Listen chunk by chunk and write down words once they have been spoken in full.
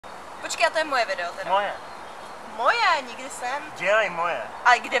Počkej, a to je moje video teda. Moje. Moje, nikdy jsem. Dělej moje.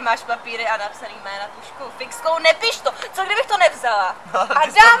 A kde máš papíry a napsaný jména tuškou fixkou? Nepiš to. Co kdybych to nevzala? No,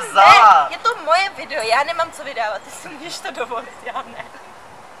 Adam, ne, je to moje video, já nemám co vydávat, ty si můžeš to dovolit, já ne.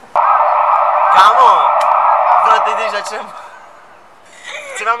 Kámo, ale teď když začnem,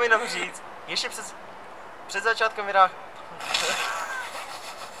 chci vám jenom říct, ještě před začátkem videa.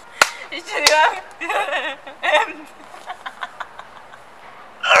 Ještě nemám.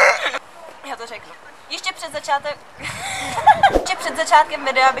 Já to řeknu. Ještě před začátkem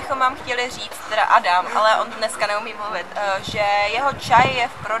videa bychom vám chtěli říct, teda Adam, ale on dneska neumí mluvit, že jeho čaj je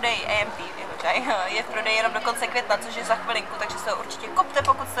v prodeji, AMP, jeho čaj je v prodeji jenom do konce května, což je za chvilinku, takže se ho určitě kupte,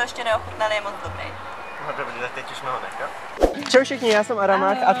 pokud jste ještě neochutnali, je moc dobrý. No dobrý, tak teď už ho nechat. Čau všichni, já jsem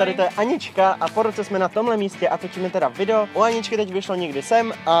Adammach a tady to je Anička a po roce jsme na tomhle místě a točíme teda video. U Aničky teď vyšlo někdy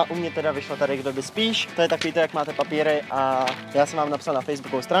sem a u mě teda vyšlo tady Kdo by spíš. To je takový to, jak máte papíry a já jsem vám napsal na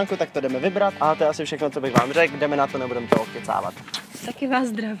facebookovou stránku, tak to jdeme vybrat. A to je asi všechno, co bych vám řekl, jdeme na to, nebudeme to okecávat. Taky vás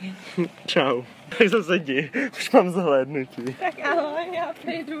zdravím. Čau. Tak zase jdi, už mám zhlédnutí. Tak ahoj, já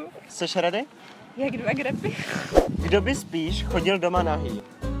přijdu. Jsi ready? Jak dva grepy? Kdo by spíš chodil doma nahý?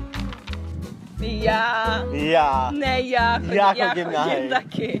 Já. Ne, já chodím nahej.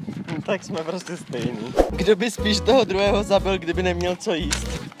 Taky. Tak jsme prostě stejný. Kdo by spíš toho druhého zabil, kdyby neměl co jíst?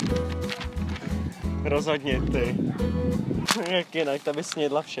 Rozhodně ty. Jak jinak, ta by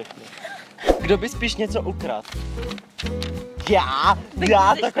snědla všechno. Kdo by spíš něco ukradl?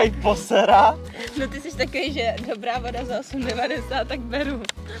 Já takový posera. No ty jsi takový, že dobrá voda za 8,90, tak beru.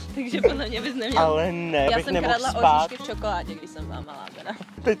 Takže podle mě bys neměl. Ale ne, já bych jsem nemohl kradla spát. oříšky v čokoládě, když jsem byla malá teda.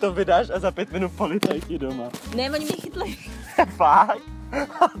 Ty to vydáš a za 5 minut policajti doma. Ne, oni mě chytli. Fakt?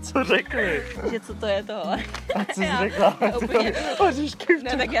 A co řekli? Že co to je tohle? A co jsi řekla? Úplně. Oříšky v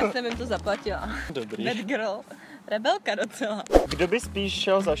Ne, tak já jsem jim to zaplatila. Dobrý. Bad girl. Rebelka docela. Kdo by spíš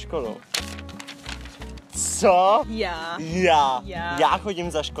šel za školu? Co? Já. Já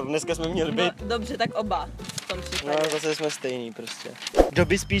chodím za školu, dneska jsme měli být. No, dobře, tak oba v tom případě. No, zase jsme stejný prostě. Kdo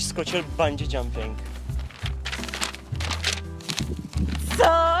by spíš skočil bungee jumping? Co?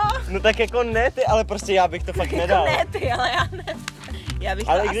 No tak jako ne ty, ale prostě já bych to fakt nedal. Ne ty, ale já ne. Já bych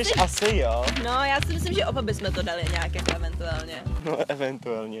ale to když asi jo. No, já si myslím, že oba bychom to dali nějak jako eventuálně. No,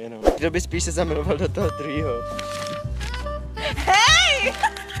 eventuálně jenom. Kdo by spíš se zamiloval do toho druhého? Hej!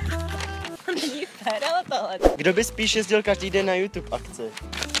 Není fér, ale tohle. Kdo by spíš jezdil každý den na YouTube akci?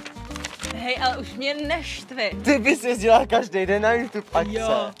 Hej, ale už mě neštvi. Ty bys jezdila každý den na YouTube akce.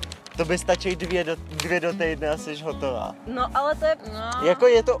 Jo. To by stačí dvě do týdne a jsi hotová. No, ale to je, no. Jako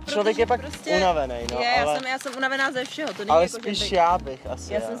je to, člověk je pak prostě unavený, no, já jsem unavená ze všeho, to není ale jako, spíš že bych... já bych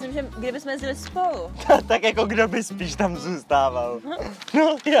asi. Já si myslím, že kdybychom jezdili spolu. Tak jako kdo by spíš tam zůstával?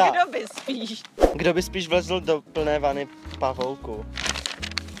 No já. Kdo by spíš? Kdo by spíš vlezl do plné vany pavouku?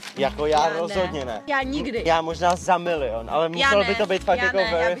 Jako já rozhodně ne. Já nikdy. Já možná za 1 milion, ale muselo by to být fakt jako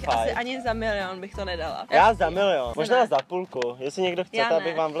verified. Já bych asi verified. ani za 1 milion bych to nedala. Já za 1 milion, možná za půlku. Jestli někdo chce, Já ne.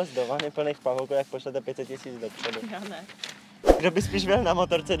 abych vám vlez do vany plných pavouků, jak pošlete 500 000 dopředu. Já ne. Kdo by spíš byl na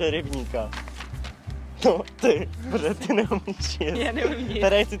motorce do rybníka? No ty, protože ty neumíš jet. Já neumím nic.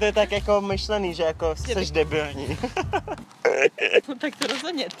 Tady si to je tak jako myšlený, že jako seš debilní. No tak to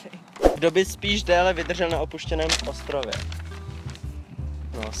rozhodně ty. Kdo by spíš déle vydržel na opuštěném ostrově?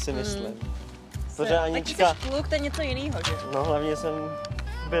 No, si myslím. Protože Anička... Tak jsi kluk, to je něco jiného, že? No, hlavně jsem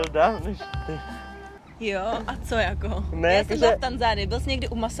byl dál než ty. Jo, a co jako? Ne, já jako jsem že... byla v Tanzánii, byl jsi někdy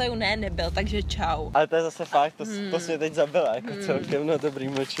u Masaju? Ne, nebyl, takže čau. Ale to je zase fakt, to jsi mě teď zabila, jako celkem na dobrý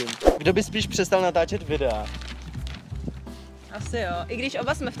mlčím. Kdo by spíš přestal natáčet videa? Asi jo, i když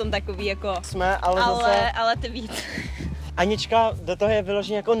oba jsme v tom takový jako... Jsme, ale zase... Ale ty víc. Anička do toho je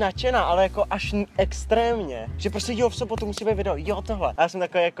vyloženě jako nadšená, ale jako až extrémně. Že prostě jo, v sobotu musí být video, jo tohle. A já jsem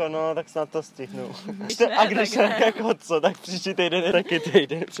takový jako, no, tak snad to stihnu. A když ne, jako co, tak příští týden je taky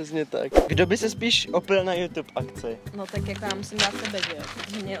týden, přesně tak. Kdo by se spíš opil na YouTube akci? No tak jako já musím dát sebe, že jo,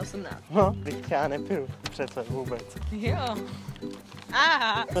 protože mě je 18. No, teď já nepiju, přece vůbec. Jo.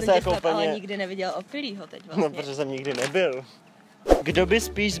 Aha, To se jsem jako úplně... ale nikdy neviděl opilýho teď vlastně. No, protože jsem nikdy nebyl. Kdo by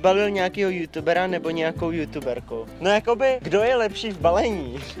spíš zbalil nějakého youtubera nebo nějakou youtuberku? No jakoby, kdo je lepší v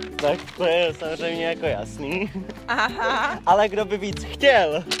balení? Tak to je samozřejmě jako jasný. Aha. Ale kdo by víc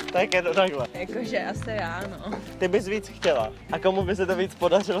chtěl, tak je to takhle. Jakože asi já, no. Ty bys víc chtěla. A komu by se to víc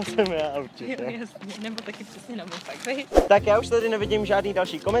podařilo, jsem já určitě. Jo, jasně, nebo taky přesně na můj fakt, vej. Tak já už tady nevidím žádný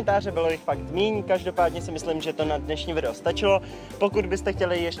další komentáře, bylo jich fakt míň, každopádně si myslím, že to na dnešní video stačilo. Pokud byste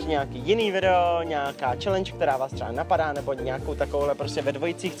chtěli ještě nějaký jiný video, nějaká challenge, která vás třeba napadá, nebo nějakou takovouhle prostě ve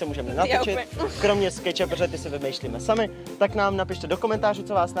dvojicích, co můžeme natočit, kromě skeče, protože ty si vymýšlíme sami, tak nám napište do komentářů,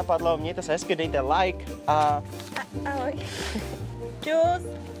 co vás napadlo, mějte se hezky, dejte like a... Ahoj. Čus.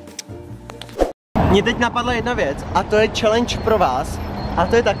 Mně teď napadla jedna věc a to je challenge pro vás. A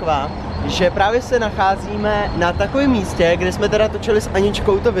to je taková, že právě se nacházíme na takovém místě, kde jsme teda točili s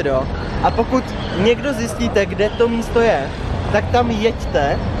Aničkou to video. A pokud někdo zjistíte, kde to místo je, tak tam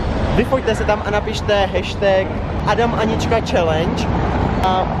jeďte, vyfoťte se tam a napište hashtag adammachsebesta challenge.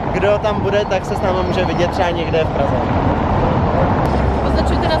 A kdo tam bude, tak se s námi může vidět třeba někde v Praze.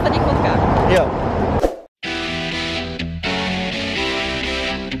 Označujte nás na těch fotkách. Jo.